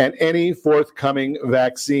and any forthcoming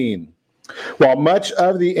vaccine." While much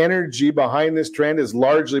of the energy behind this trend has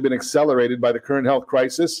largely been accelerated by the current health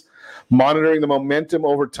crisis, monitoring the momentum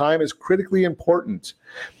over time is critically important.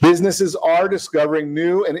 Businesses are discovering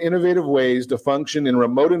new and innovative ways to function in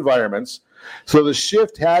remote environments, so the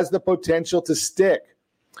shift has the potential to stick.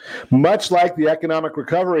 Much like the economic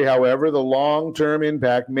recovery, however, the long-term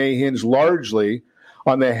impact may hinge largely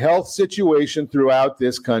on the health situation throughout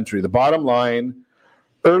this country. The bottom line,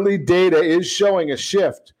 early data is showing a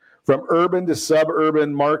shift from urban to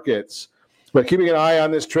suburban markets. But keeping an eye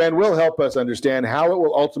on this trend will help us understand how it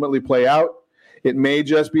will ultimately play out. It may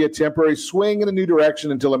just be a temporary swing in a new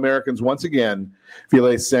direction until Americans once again feel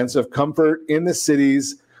a sense of comfort in the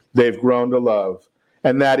cities they've grown to love.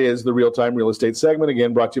 And that is the Real-Time Real Estate segment,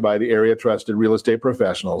 again brought to you by the area trusted real estate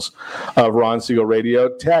professionals of Ron Siegel Radio.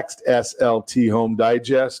 Text SLT Home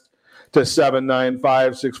Digest to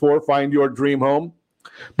 79564. Find your dream home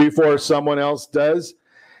before someone else does.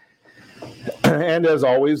 And as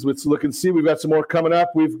always, let's look and see. We've got some more coming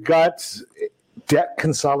up. We've got debt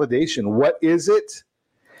consolidation. What is it?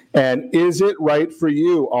 And is it right for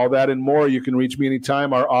you? All that and more. You can reach me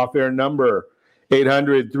anytime. Our off-air number,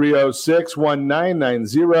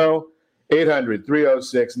 800-306-1990,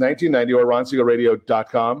 800-306-1990, or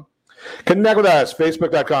ronsiegelradio.com. Connect with us,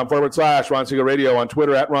 facebook.com/Ron Siegel Radio, on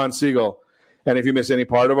Twitter @Ron Siegel. And if you miss any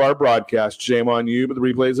part of our broadcast, shame on you, but the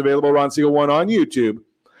replay is available, Ron Siegel 1 on YouTube.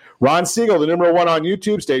 Ron Siegel, the number 1 on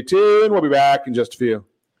YouTube. Stay tuned. We'll be back in just a few.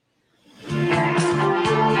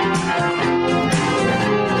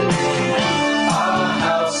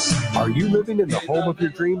 Are you living in the home of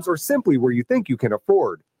your dreams or simply where you think you can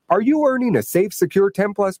afford? Are you earning a safe, secure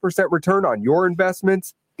 10+% return on your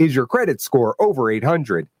investments? Is your credit score over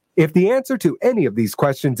 800? If the answer to any of these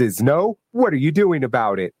questions is no, what are you doing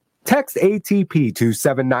about it? Text ATP to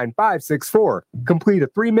 79564. Complete a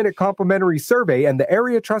 3-minute complimentary survey, and the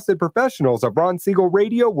area trusted professionals of Ron Siegel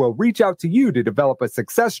Radio will reach out to you to develop a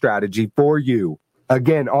success strategy for you.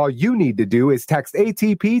 Again, all you need to do is text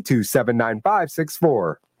ATP to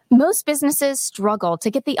 79564. Most businesses struggle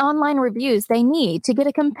to get the online reviews they need to get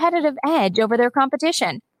a competitive edge over their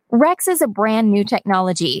competition. Rex is a brand new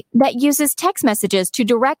technology that uses text messages to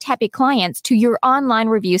direct happy clients to your online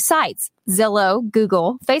review sites, Zillow,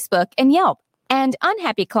 Google, Facebook, and Yelp, and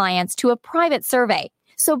unhappy clients to a private survey,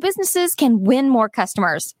 so businesses can win more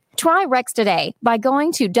customers. Try Rex today by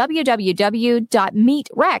going to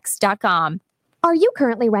www.meetrex.com. Are you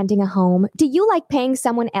currently renting a home? Do you like paying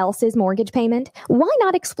someone else's mortgage payment? Why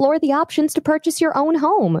not explore the options to purchase your own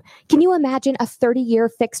home? Can you imagine a 30-year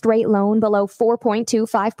fixed-rate loan below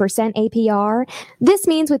 4.25% APR? This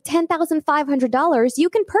means with $10,500, you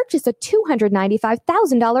can purchase a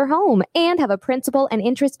 $295,000 home and have a principal and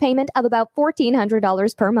interest payment of about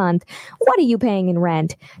 $1,400 per month. What are you paying in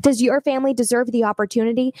rent? Does your family deserve the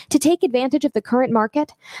opportunity to take advantage of the current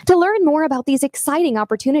market? To learn more about these exciting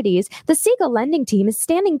opportunities, the Siegel Lending team is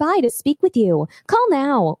standing by to speak with you. Call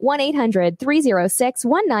now,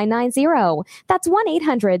 1-800-306-1990. That's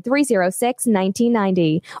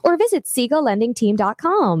 1-800-306-1990. Or visit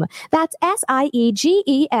SiegelLendingTeam.com. That's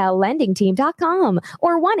SIEGEL LendingTeam.com.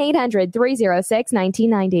 Or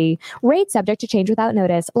 1-800-306-1990. Rate subject to change without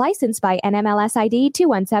notice. Licensed by NMLS ID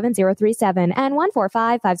 217037 and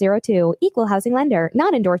 145502. Equal housing lender.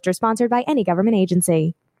 Not endorsed or sponsored by any government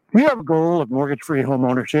agency. You have a goal of mortgage-free home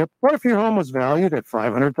ownership. What if your home was valued at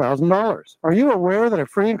 $500,000? Are you aware that a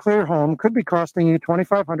free and clear home could be costing you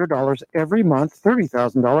 $2,500 every month,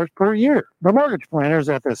 $30,000 per year? The mortgage planners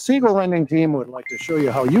at the Siegel Lending Team would like to show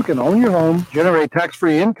you how you can own your home, generate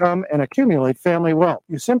tax-free income, and accumulate family wealth.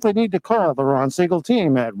 You simply need to call the Ron Siegel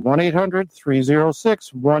Team at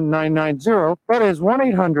 1-800-306-1990. That is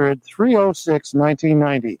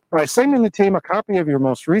 1-800-306-1990. By sending the team a copy of your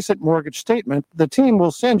most recent mortgage statement, the team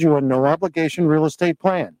will send you a no-obligation real estate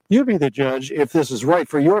plan. You be the judge if this is right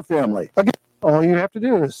for your family. Again, All you have to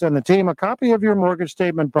do is send the team a copy of your mortgage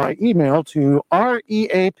statement by email to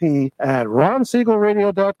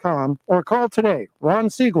reap@ronsiegelradio.com or call today.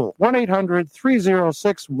 Ron Siegel,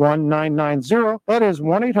 1-800-306-1990. That is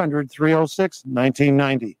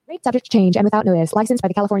 1-800-306-1990. Rate subject to change and without notice. Licensed by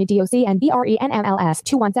the California DOC and BRE NMLS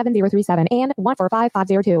 217037 and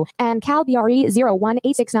 145502 and Cal BRE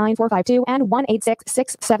 01869452 and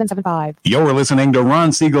 1866775. You're listening to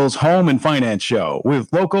Ron Siegel's Home and Finance Show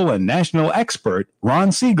with local and national expert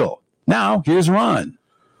Ron Siegel. Now, here's Ron.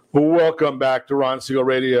 Welcome back to Ron Siegel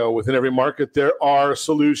Radio. Within every market, there are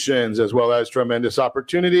solutions as well as tremendous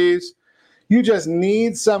opportunities. You just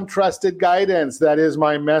need some trusted guidance. That is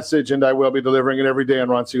my message, and I will be delivering it every day on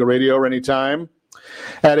Ron Siegel Radio or anytime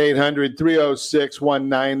at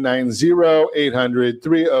 800-306-1990,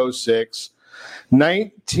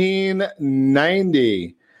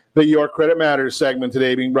 800-306-1990. The Your Credit Matters segment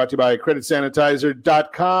today being brought to you by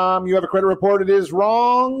CreditSanitizer.com. You have a credit report, it is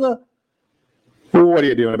wrong. What are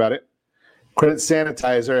you doing about it? Credit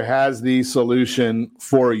Sanitizer has the solution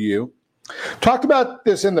for you. Talked about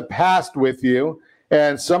this in the past with you,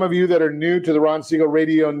 and some of you that are new to the Ron Siegel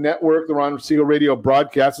Radio Network, the Ron Siegel Radio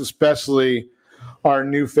broadcast, especially our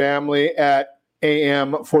new family at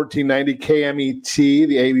AM 1490 KMET,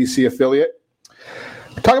 the ABC affiliate.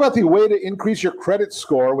 Talk about the way to increase your credit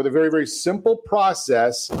score with a very, very simple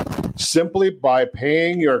process, simply by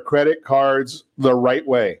paying your credit cards the right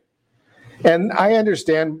way. And I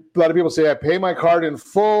understand a lot of people say, I pay my card in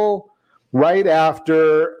full right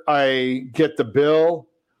after I get the bill.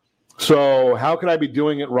 So how could I be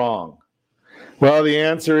doing it wrong? Well, the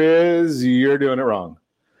answer is you're doing it wrong.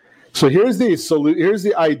 So here's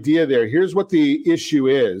the idea there. Here's what the issue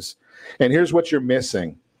is, and here's what you're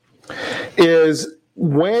missing. Is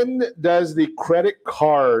when does the credit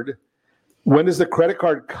card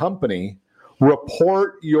company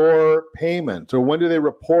report your payment, or when do they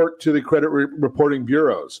report to the credit reporting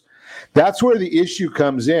bureaus? That's where the issue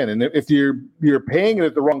comes in. And if you're paying it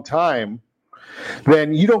at the wrong time,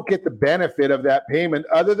 then you don't get the benefit of that payment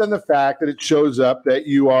other than the fact that it shows up that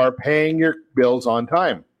you are paying your bills on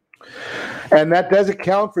time. And that does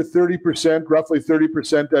account for 30%, roughly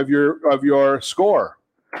 30% of your score.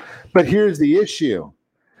 But here's the issue.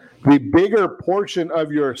 The bigger portion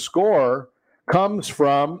of your score comes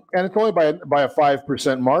from, and it's only by a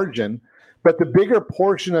 5% margin, but the bigger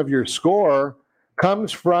portion of your score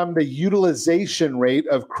comes from the utilization rate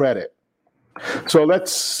of credit. So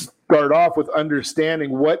let's start off with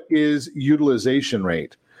understanding what is utilization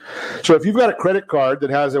rate. So if you've got a credit card that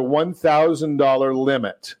has a $1,000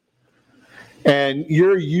 limit and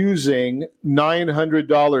you're using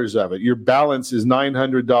 $900 of it, your balance is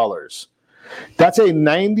 $900. That's a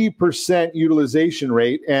 90% utilization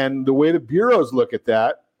rate, and the way the bureaus look at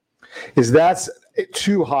that is that's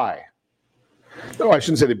too high. No, I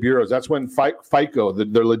shouldn't say the bureaus. That's when FICO, the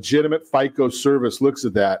legitimate FICO service, looks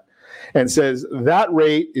at that and says that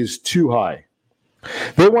rate is too high.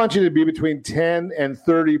 They want you to be between 10 and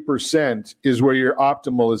 30% is where your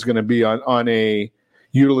optimal is going to be on a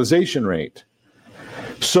utilization rate.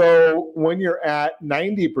 So when you're at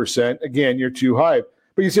 90%, again, you're too high.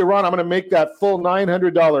 But you say, Ron, I'm going to make that full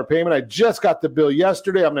 $900 payment. I just got the bill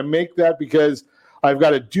yesterday. I'm going to make that because I've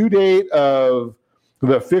got a due date of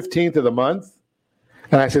the 15th of the month.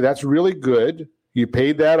 And I say, that's really good. You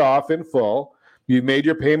paid that off in full. You made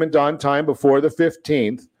your payment on time before the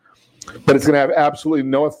 15th. But it's going to have absolutely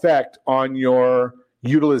no effect on your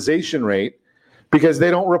utilization rate because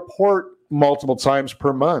they don't report multiple times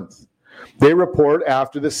per month. They report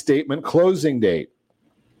after the statement closing date.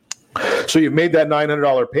 So you've made that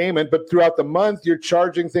 $900 payment, but throughout the month, you're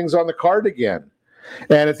charging things on the card again.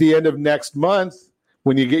 And at the end of next month,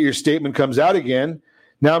 when you get your statement comes out again,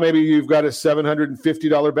 now maybe you've got a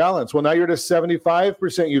 $750 balance. Well, now you're at a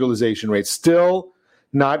 75% utilization rate. Still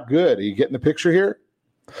not good. Are you getting the picture here?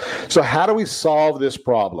 So how do we solve this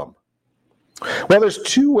problem? Well, there's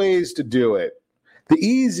two ways to do it. The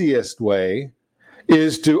easiest way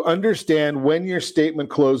is to understand when your statement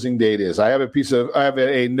closing date is. I have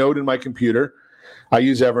a note in my computer. I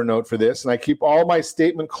use Evernote for this, and I keep all my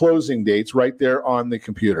statement closing dates right there on the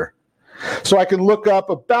computer. So I can look up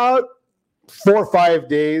about 4 or 5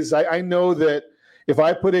 days. I know that if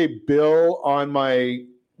I put a bill on my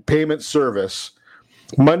payment service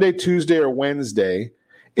Monday, Tuesday, or Wednesday,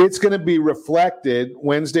 it's going to be reflected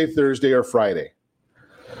Wednesday, Thursday, or Friday.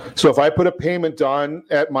 So if I put a payment on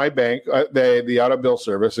at my bank, the auto bill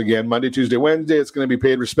service, again, Monday, Tuesday, Wednesday, it's going to be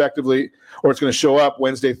paid respectively, or it's going to show up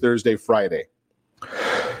Wednesday, Thursday, Friday.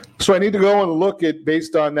 So I need to go and look at,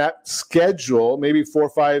 based on that schedule, maybe 4,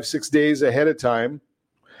 5, 6 days ahead of time,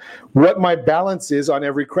 what my balance is on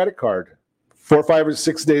every credit card 4, 5, or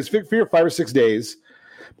 6 days, figure 5 or 6 days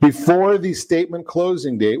before the statement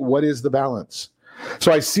closing date, what is the balance?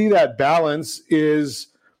 So I see that balance is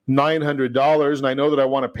 $900, and I know that I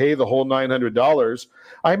want to pay the whole $900.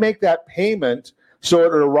 I make that payment so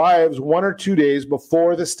it arrives 1 or 2 days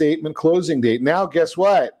before the statement closing date. Now, guess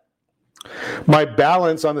what? My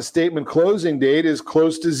balance on the statement closing date is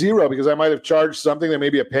close to zero because I might have charged something that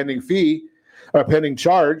may be a pending fee or a pending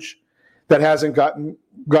charge that hasn't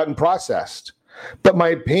gotten processed. But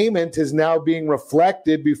my payment is now being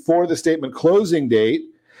reflected before the statement closing date.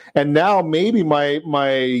 And now maybe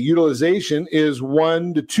my utilization is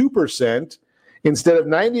 1 to 2% instead of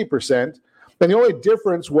 90%. And the only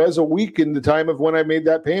difference was a week in the time of when I made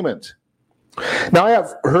that payment. Now, I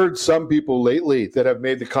have heard some people lately that have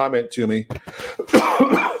made the comment to me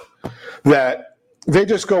that they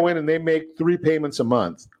just go in and they make 3 payments a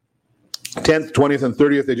month. 10th, 20th, and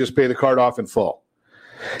 30th, they just pay the card off in full.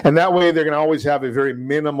 And that way they're going to always have a very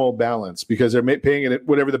minimal balance because they're paying it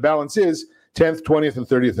whatever the balance is, 10th, 20th, and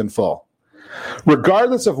 30th in full.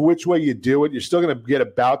 Regardless of which way you do it, you're still going to get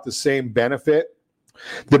about the same benefit.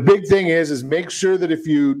 The big thing is make sure that if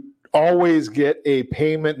you always get a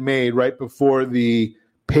payment made right before the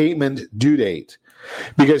payment due date.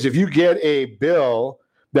 Because if you get a bill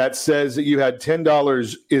that says that you had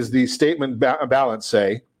 $10 is the statement balance,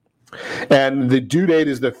 say, and the due date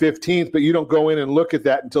is the 15th, but you don't go in and look at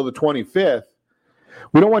that until the 25th,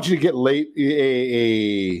 we don't want you to get late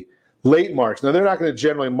marks. Now, they're not going to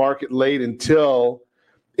generally mark it late until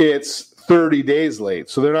it's 30 days late.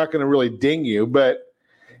 So they're not going to really ding you, but,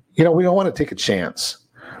 we don't want to take a chance.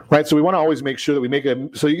 Right, so we want to always make sure that we make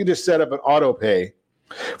so you can just set up an auto pay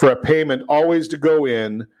for a payment always to go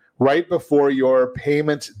in right before your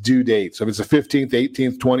payment due date. So if it's the 15th,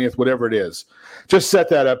 18th, 20th, whatever it is, just set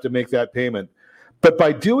that up to make that payment. But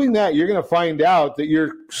by doing that, you're going to find out that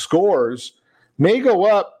your scores may go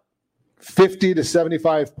up 50 to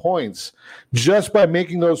 75 points just by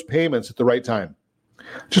making those payments at the right time.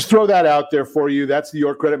 Just throw that out there for you. That's the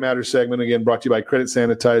Your Credit Matters segment, again, brought to you by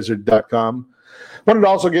creditsanitizer.com. Wanted to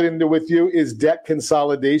also get into with you, is debt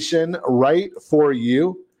consolidation right for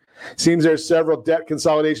you? Seems there's several debt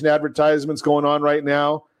consolidation advertisements going on right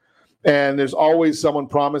now, and there's always someone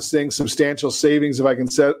promising substantial savings if I can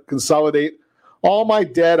consolidate all my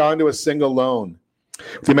debt onto a single loan.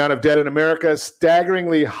 The amount of debt in America is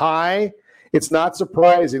staggeringly high. It's not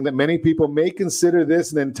surprising that many people may consider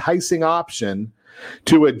this an enticing option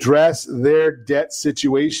to address their debt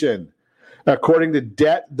situation. According to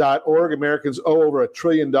debt.org, Americans owe over $1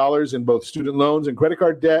 trillion in both student loans and credit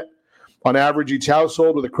card debt. On average, each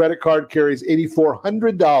household with a credit card carries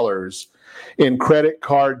 $8,400 in credit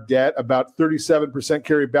card debt. About 37%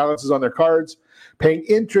 carry balances on their cards, paying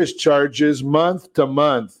interest charges month to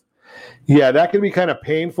month. Yeah, that can be kind of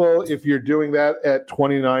painful if you're doing that at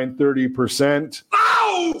 29, 30%.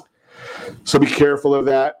 Ow! So be careful of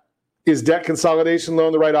that. Is debt consolidation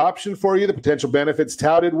loan the right option for you? The potential benefits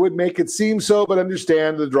touted would make it seem so, but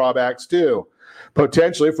understand the drawbacks too.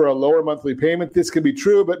 Potentially for a lower monthly payment, this can be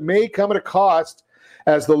true, but may come at a cost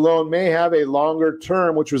as the loan may have a longer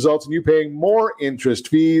term, which results in you paying more interest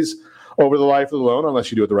fees over the life of the loan,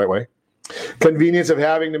 unless you do it the right way. Convenience of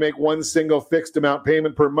having to make one single fixed amount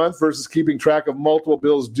payment per month versus keeping track of multiple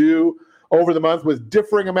bills due over the month with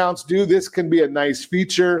differing amounts due. This can be a nice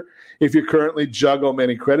feature if you currently juggle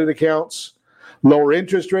many credit accounts. Lower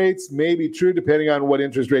interest rates may be true depending on what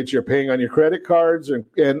interest rates you're paying on your credit cards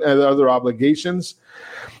and other obligations.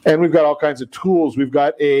 And we've got all kinds of tools. We've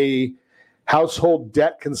got a household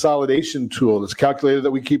debt consolidation tool. It's a calculator that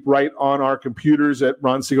we keep right on our computers at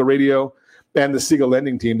Ron Siegel Radio and the Siegel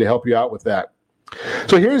Lending Team to help you out with that.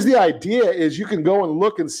 So here's the idea is you can go and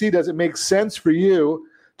look and see, does it make sense for you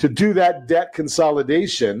to do that debt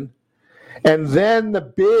consolidation? And then the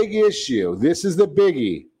big issue, this is the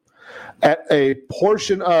biggie, at a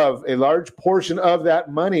large portion of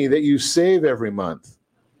that money that you save every month.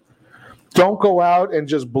 Don't go out and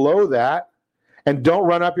just blow that, and don't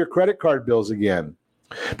run up your credit card bills again.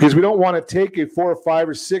 Because we don't want to take a 4 or 5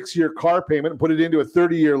 or 6 year car payment and put it into a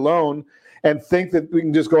 30-year loan and think that we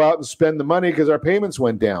can just go out and spend the money because our payments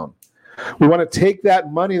went down. We want to take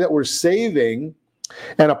that money that we're saving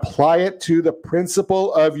and apply it to the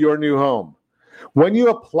principal of your new home. When you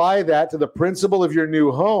apply that to the principal of your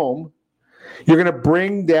new home, you're going to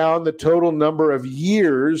bring down the total number of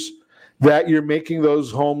years that you're making those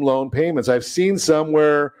home loan payments. I've seen some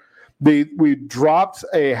where we dropped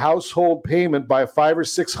a household payment by $500 or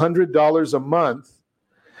 $600 a month,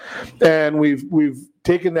 and we've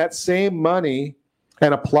taken that same money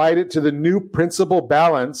and applied it to the new principal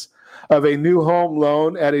balance of a new home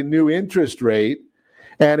loan at a new interest rate.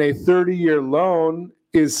 And a 30-year loan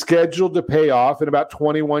is scheduled to pay off in about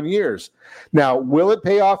 21 years. Now, will it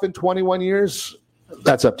pay off in 21 years?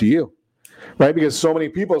 That's up to you, right? Because so many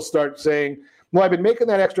people start saying, well, I've been making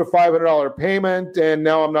that extra $500 payment, and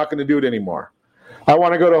now I'm not going to do it anymore. I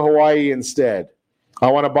want to go to Hawaii instead. I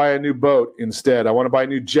want to buy a new boat instead. I want to buy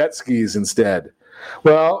new jet skis instead.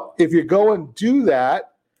 Well, if you go and do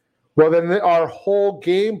that, well, then our whole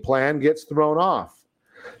game plan gets thrown off.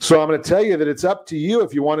 So I'm going to tell you that it's up to you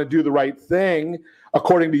if you want to do the right thing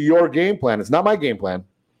according to your game plan. It's not my game plan.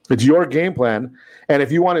 It's your game plan. And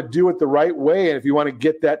if you want to do it the right way, and if you want to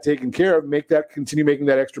get that taken care of, continue making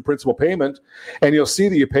that extra principal payment, and you'll see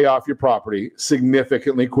that you pay off your property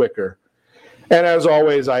significantly quicker. And as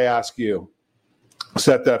always, I ask you,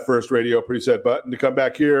 set that first radio preset button to come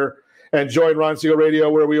back here and join Ron Siegel Radio,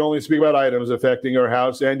 where we only speak about items affecting your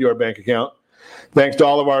house and your bank account. Thanks to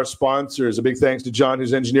all of our sponsors. A big thanks to John,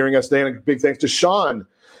 who's engineering us today, and a big thanks to Sean,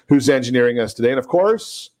 who's engineering us today. And of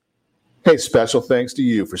course, hey, special thanks to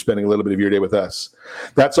you for spending a little bit of your day with us.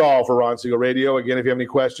 That's all for Ron Siegel Radio. Again, if you have any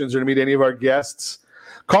questions or to meet any of our guests,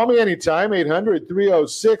 call me anytime,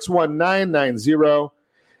 800-306-1990.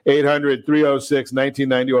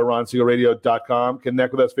 800-306-1990 or RonSiegelRadio.com.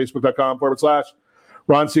 Connect with us,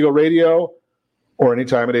 Facebook.com/Ron Siegel Radio, or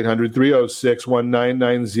anytime at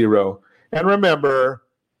 800-306-1990. And remember,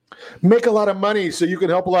 make a lot of money so you can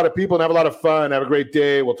help a lot of people and have a lot of fun. Have a great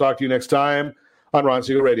day. We'll talk to you next time on Ron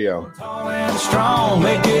Siegel Radio. Tall and strong,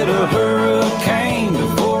 make it a hurricane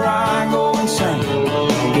before I go insane.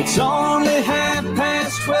 It's only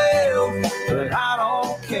 12:30, but I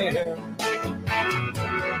don't care.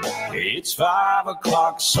 It's 5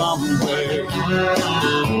 o'clock somewhere.